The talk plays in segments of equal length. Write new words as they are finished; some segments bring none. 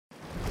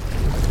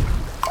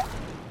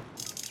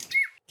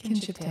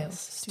Kinship Tales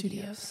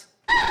Studios.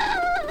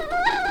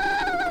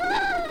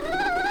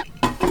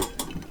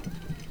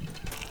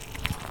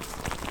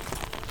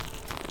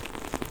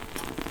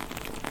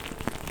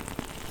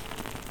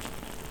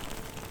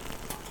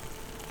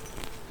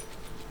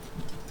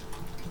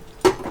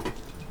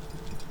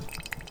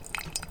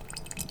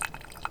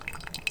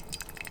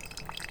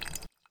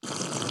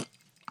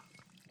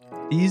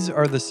 These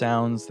are the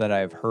sounds that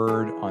I've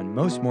heard on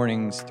most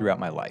mornings throughout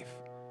my life.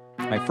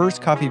 My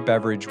first coffee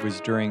beverage was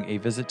during a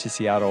visit to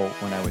Seattle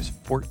when I was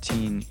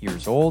 14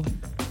 years old.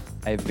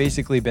 I have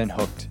basically been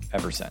hooked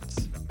ever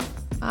since.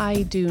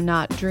 I do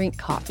not drink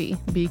coffee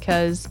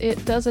because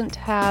it doesn't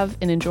have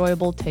an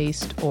enjoyable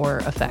taste or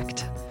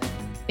effect.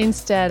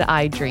 Instead,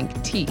 I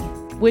drink tea,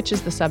 which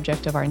is the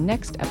subject of our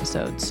next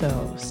episode,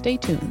 so stay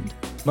tuned.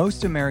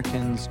 Most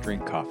Americans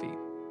drink coffee.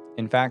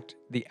 In fact,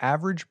 the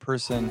average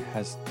person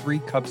has 3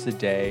 cups a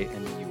day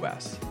in the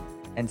U.S.,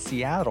 and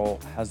Seattle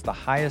has the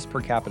highest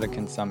per capita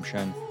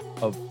consumption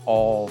of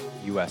all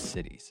U.S.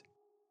 cities.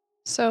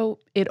 So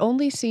it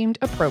only seemed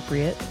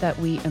appropriate that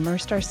we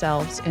immersed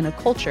ourselves in a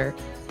culture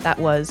that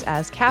was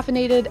as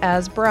caffeinated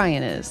as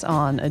Brian is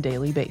on a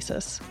daily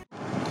basis.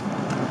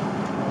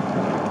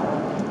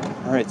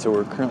 All right, so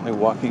we're currently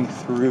walking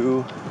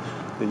through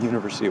the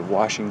University of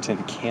Washington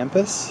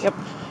campus. Yep.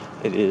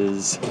 It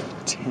is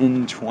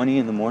 10:20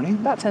 in the morning.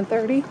 About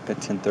 10:30.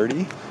 About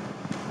 10:30.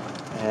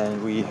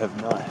 And we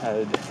have not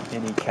had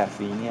any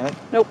caffeine yet.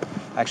 Nope.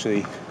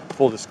 Actually,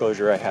 full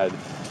disclosure, I had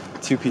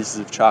 2 pieces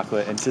of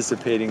chocolate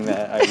anticipating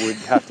that I would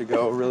have to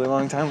go a really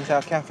long time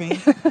without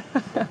caffeine.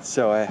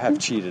 So I have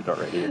cheated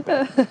already a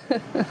bit.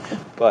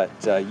 But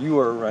you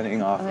are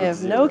running off I with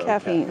have no zero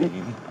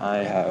caffeine. I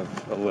have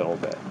a little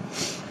bit.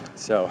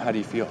 So how do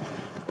you feel?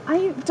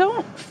 I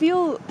don't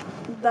feel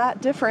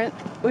that different,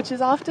 which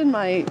is often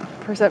my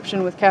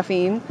perception with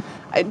caffeine.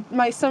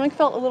 My stomach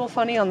felt a little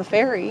funny on the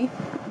ferry,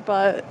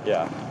 but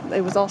Yeah.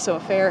 it was also a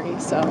ferry,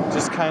 so...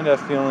 Just kind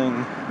of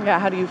feeling Yeah,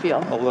 how do you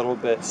feel? a little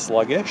bit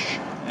sluggish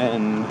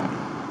and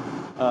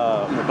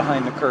we're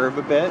behind the curve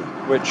a bit,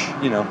 which,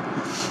 you know,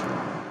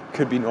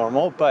 could be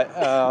normal, but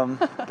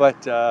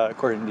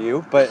according to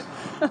you. But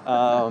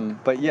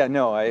yeah,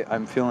 no,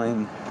 I'm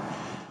feeling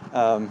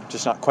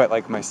just not quite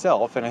like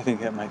myself, and I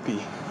think that might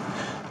be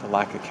the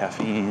lack of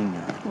caffeine.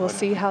 We'll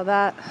see how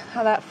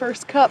that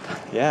first cup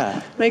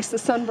makes the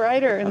sun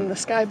brighter and the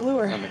sky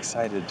bluer. I'm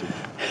excited to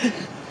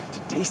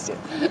taste it.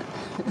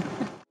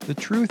 The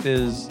truth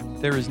is,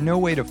 there is no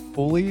way to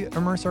fully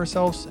immerse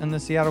ourselves in the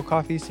Seattle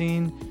coffee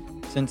scene,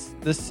 since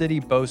this city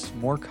boasts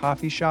more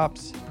coffee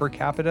shops per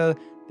capita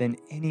than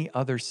any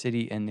other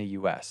city in the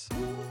U.S.,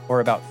 or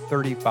about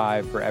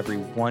 35 for every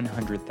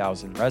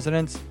 100,000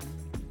 residents.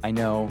 I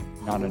know,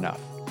 not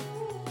enough.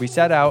 We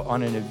set out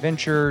on an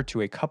adventure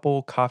to a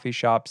couple coffee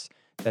shops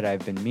that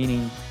I've been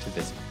meaning to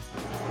visit.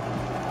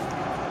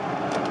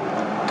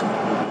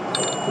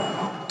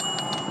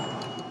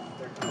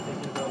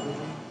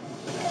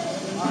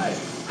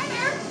 Hi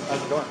there.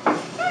 How's it going?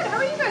 Good. How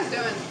are you guys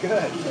doing?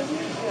 Good.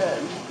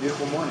 Good.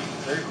 Beautiful morning.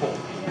 Very cold.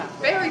 Yeah.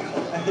 Very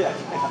cold. Yeah.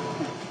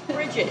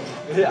 Frigid.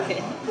 Yeah. Can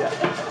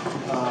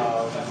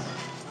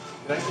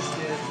I just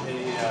get a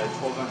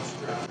 12-ounce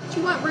drip? Do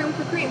you want room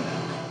for cream?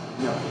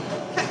 No.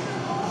 Okay.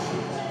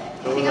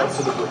 Fill Anything it up else?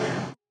 to the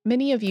brim.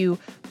 Many of you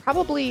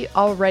probably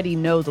already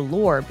know the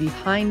lore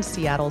behind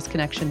Seattle's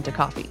connection to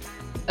coffee.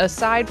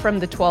 Aside from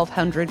the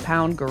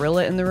 1,200-pound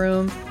gorilla in the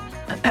room,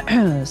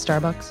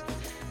 Starbucks,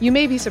 you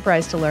may be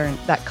surprised to learn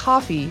that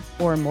coffee,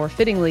 or more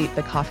fittingly,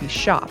 the coffee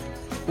shop,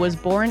 was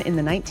born in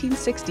the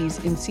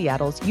 1960s in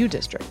Seattle's U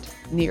District,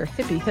 near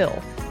Hippie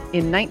Hill,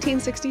 in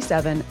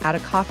 1967 at a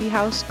coffee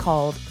house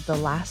called The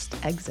Last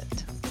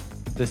Exit.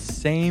 The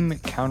same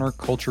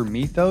counterculture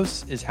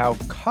mythos is how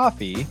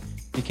coffee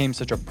became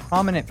such a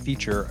prominent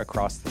feature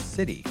across the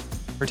city,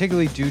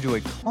 particularly due to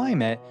a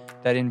climate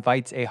that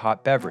invites a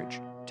hot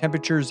beverage.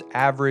 Temperatures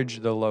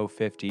average the low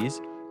 50s,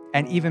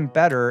 and even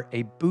better,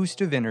 a boost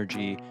of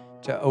energy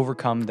to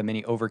overcome the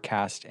many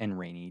overcast and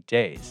rainy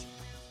days.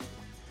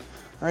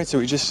 All right, so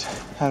we just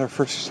had our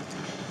first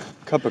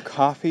cup of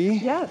coffee.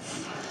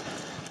 Yes.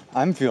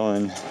 I'm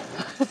feeling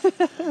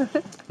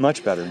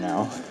much better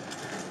now.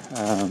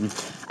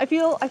 I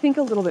think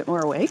a little bit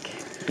more awake.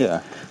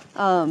 Yeah.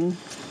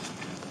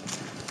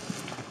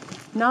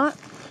 Not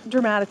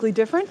dramatically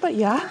different, but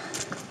yeah.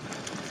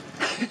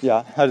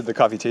 Yeah. How did the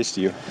coffee taste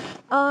to you?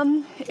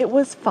 It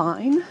was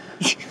fine.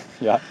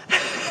 Yeah.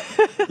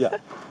 Yeah.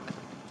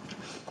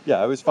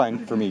 Yeah, it was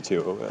fine for me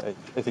too.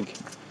 I think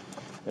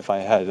if I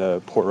had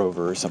a pour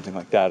over or something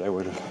like that, I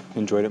would have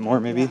enjoyed it more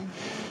maybe.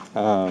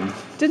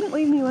 Didn't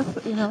leave me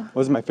with, It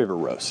wasn't my favorite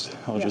roast.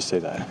 I'll just say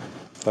that.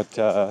 But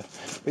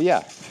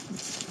yeah,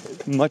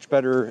 much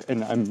better,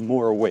 and I'm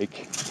more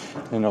awake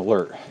and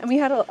alert. And we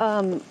had a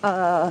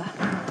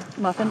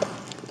muffin.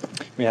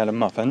 We had a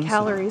muffin.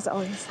 Calories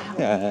always help.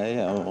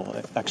 Yeah, a little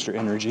extra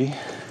energy.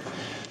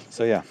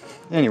 So yeah,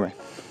 anyway.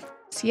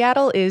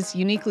 Seattle is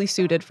uniquely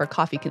suited for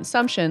coffee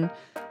consumption,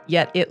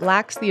 yet it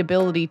lacks the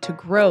ability to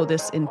grow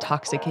this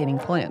intoxicating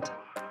plant.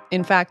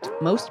 In fact,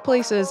 most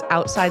places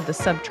outside the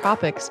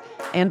subtropics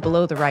and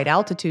below the right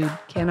altitude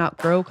cannot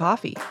grow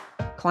coffee.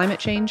 Climate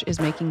change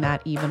is making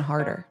that even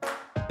harder.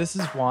 This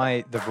is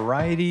why the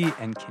variety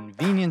and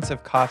convenience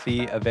of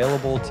coffee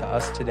available to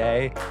us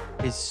today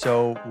is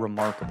so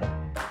remarkable.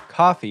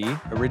 Coffee,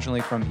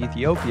 originally from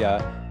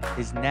Ethiopia,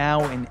 is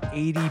now an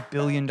 $80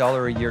 billion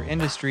a year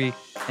industry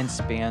and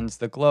spans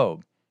the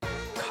globe.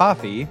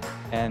 Coffee,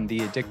 and the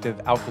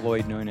addictive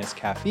alkaloid known as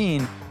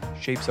caffeine,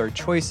 shapes our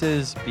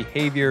choices,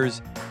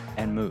 behaviors,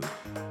 and mood.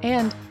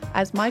 And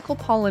as Michael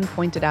Pollan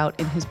pointed out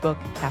in his book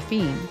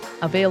Caffeine,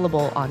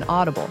 available on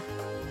Audible,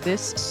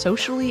 this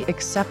socially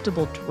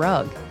acceptable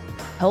drug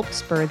helped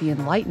spur the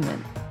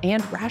Enlightenment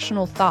and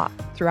rational thought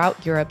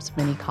throughout Europe's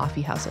many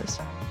coffee houses.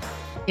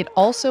 It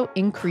also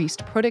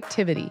increased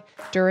productivity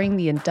during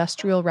the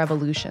Industrial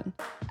Revolution,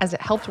 as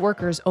it helped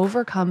workers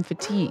overcome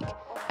fatigue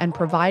and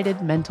provided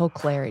mental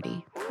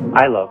clarity.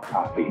 I love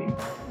coffee.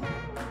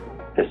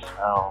 The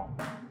smell,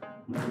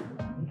 the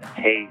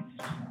taste,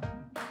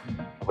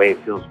 the way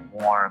it feels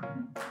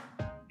warm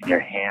in your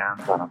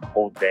hands on a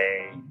cold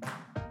day,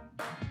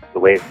 the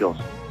way it feels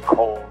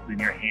cold in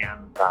your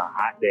hands on a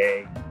hot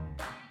day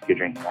if you're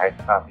drinking iced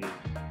coffee.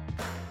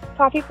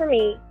 Coffee for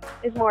me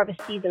is more of a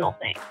seasonal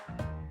thing.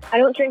 I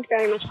don't drink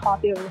very much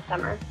coffee over the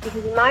summer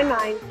because in my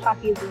mind,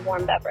 coffee is a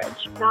warm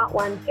beverage, not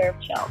one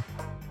served chilled.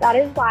 That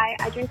is why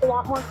I drink a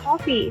lot more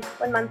coffee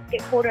when months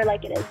get colder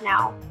like it is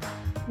now.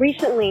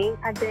 Recently,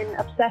 I've been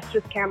obsessed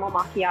with caramel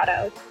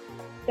macchiatos,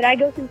 but I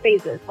go through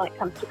phases when it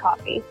comes to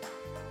coffee.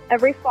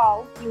 Every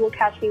fall, you will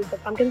catch me with a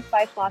pumpkin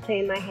spice latte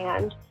in my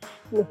hand,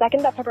 and the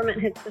second that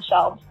peppermint hits the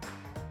shelves,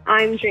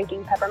 I'm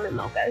drinking peppermint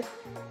mochas.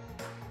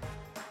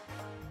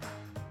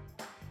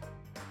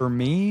 For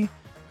me,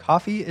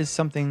 coffee is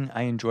something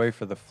I enjoy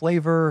for the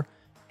flavor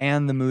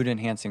and the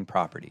mood-enhancing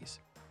properties.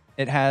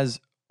 It has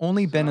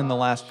only been in the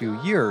last few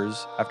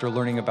years, after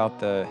learning about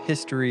the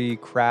history,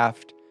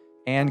 craft,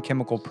 and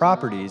chemical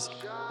properties,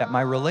 that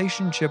my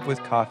relationship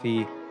with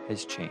coffee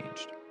has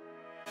changed.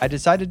 I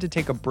decided to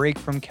take a break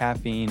from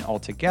caffeine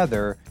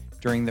altogether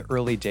during the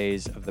early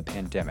days of the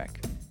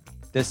pandemic.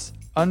 This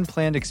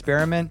unplanned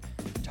experiment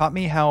taught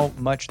me how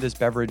much this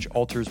beverage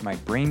alters my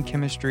brain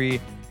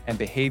chemistry and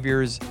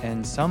behaviors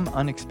in some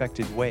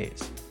unexpected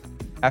ways.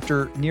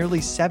 After nearly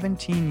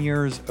 17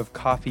 years of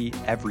coffee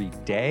every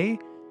day,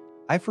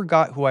 I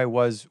forgot who I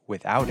was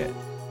without it.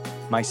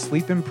 My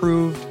sleep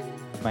improved,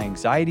 my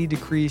anxiety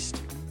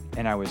decreased,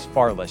 and I was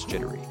far less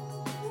jittery.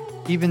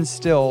 Even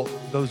still,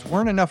 those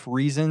weren't enough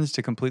reasons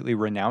to completely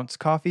renounce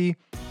coffee,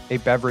 a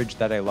beverage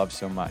that I love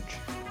so much.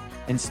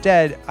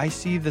 Instead, I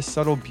see the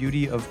subtle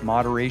beauty of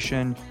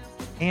moderation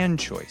and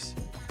choice.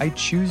 I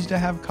choose to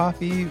have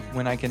coffee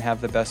when I can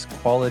have the best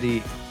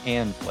quality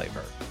and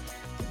flavor,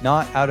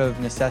 not out of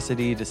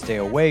necessity to stay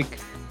awake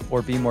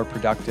or be more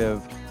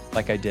productive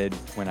like I did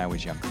when I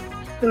was younger.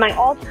 My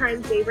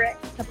all-time favorite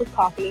cup of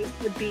coffee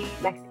would be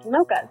Mexican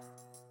mochas,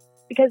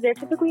 because they're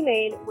typically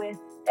made with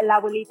El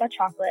Abuelita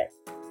chocolate,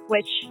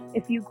 which,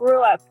 if you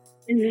grew up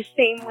in the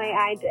same way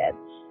I did,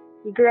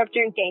 you grew up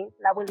drinking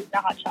La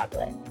Abuelita hot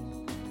chocolate.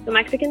 The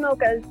Mexican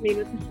mochas made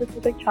with this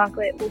specific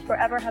chocolate will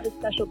forever have a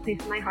special place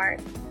in my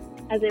heart,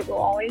 as it will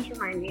always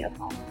remind me of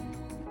home.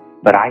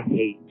 But I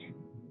hate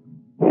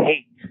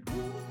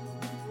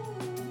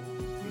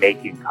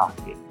making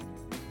coffee.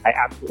 I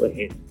absolutely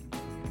hate it.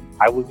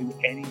 I will do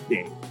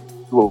anything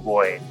to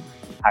avoid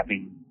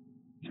having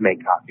to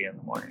make coffee in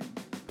the morning.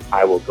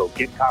 I will go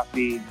get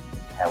coffee.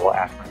 I will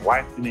ask my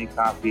wife to make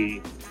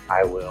coffee.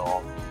 I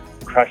will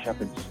crush up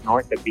and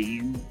snort the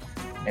beans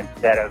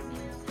instead of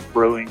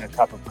brewing a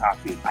cup of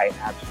coffee. I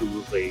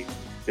absolutely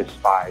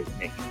despise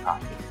making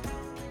coffee.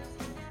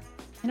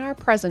 In our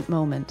present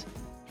moment,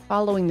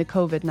 following the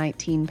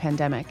COVID-19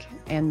 pandemic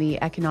and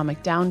the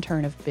economic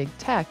downturn of big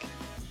tech,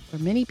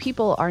 where many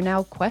people are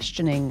now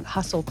questioning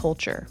hustle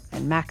culture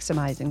and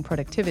maximizing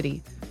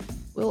productivity,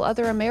 will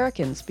other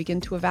Americans begin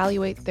to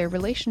evaluate their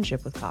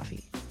relationship with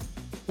coffee?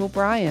 Will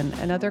Brian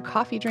and other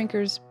coffee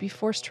drinkers be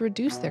forced to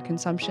reduce their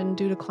consumption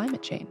due to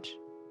climate change?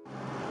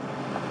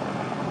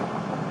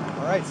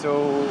 All right,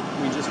 so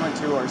we just went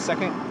to our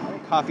second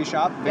coffee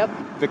shop,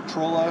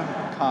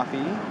 Victrola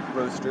Coffee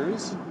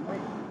Roasters,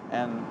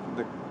 and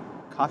the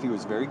coffee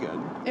was very good.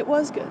 It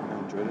was good. I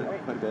enjoyed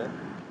it quite a bit.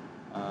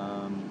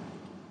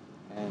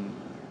 And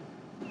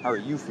how are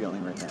you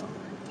feeling right now?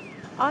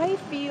 I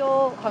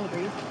feel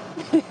hungry.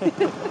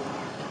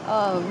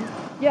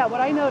 What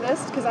I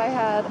noticed, because I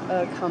had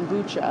a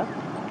kombucha,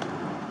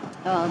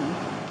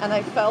 and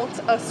I felt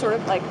a sort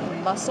of like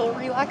muscle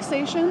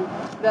relaxation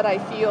that I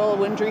feel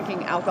when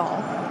drinking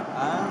alcohol.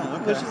 Ah,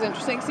 okay. Which is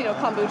interesting, because,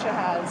 kombucha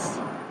has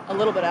a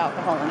little bit of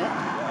alcohol in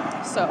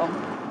it. So,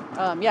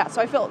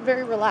 so I felt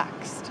very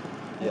relaxed.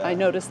 Yeah. I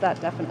noticed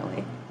that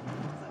definitely.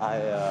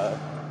 I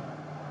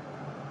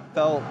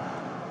felt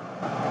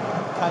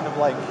kind of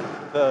like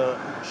the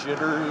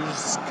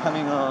jitters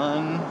coming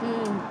on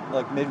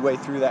like midway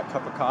through that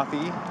cup of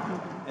coffee.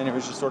 And it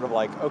was just sort of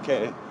like,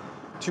 okay,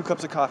 2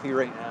 cups of coffee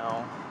right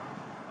now,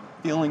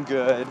 feeling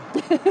good.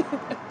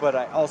 But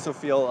I also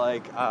feel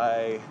like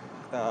I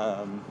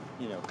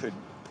could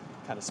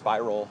kind of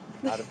spiral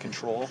out of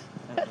control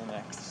in the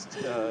next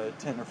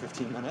 10 or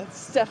 15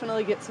 minutes.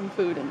 Definitely get some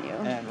food in you.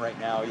 And right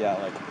now,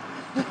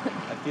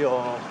 I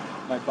feel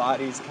my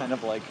body's kind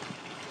of like,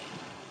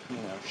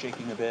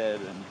 shaking a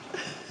bit, and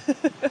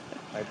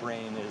my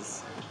brain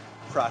is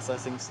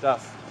processing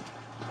stuff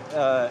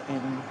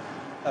in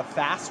a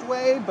fast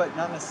way, but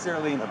not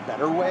necessarily in a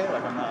better way.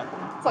 Like I'm not.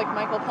 It's like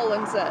Michael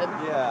Pollan said.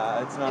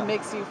 Yeah, it's not. It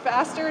makes you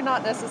faster,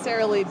 not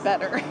necessarily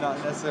better. Not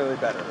necessarily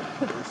better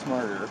or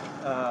smarter.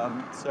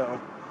 So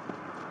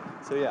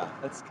yeah,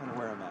 that's kind of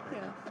where I'm at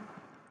right now.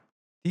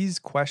 These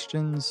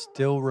questions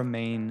still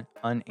remain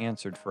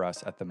unanswered for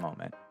us at the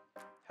moment.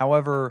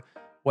 However,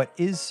 what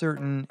is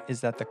certain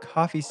is that the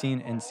coffee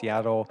scene in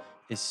Seattle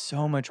is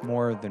so much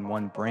more than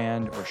one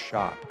brand or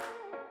shop.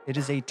 It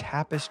is a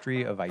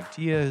tapestry of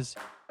ideas,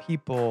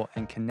 people,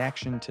 and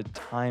connection to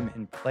time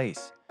and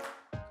place.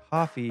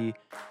 Coffee,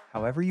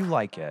 however you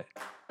like it,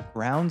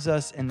 grounds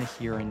us in the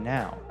here and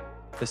now.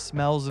 The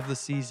smells of the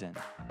season,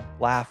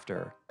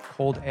 laughter,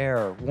 cold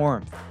air,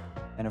 warmth,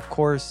 and of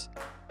course,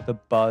 the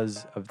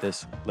buzz of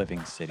this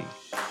living city.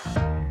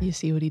 You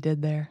see what he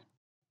did there?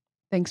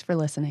 Thanks for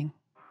listening.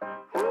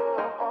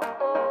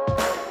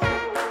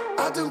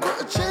 I don't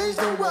gotta change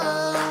the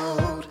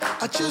world,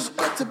 I just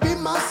got to be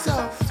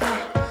myself.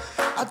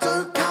 I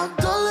don't count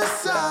dollar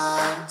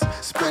signs,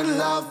 spread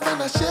love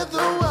and I share the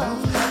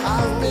wealth.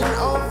 I've been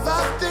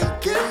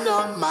overthinking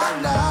all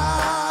my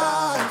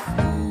life.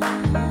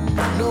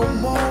 No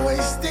more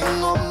wasting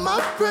all my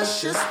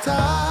precious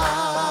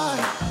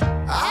time.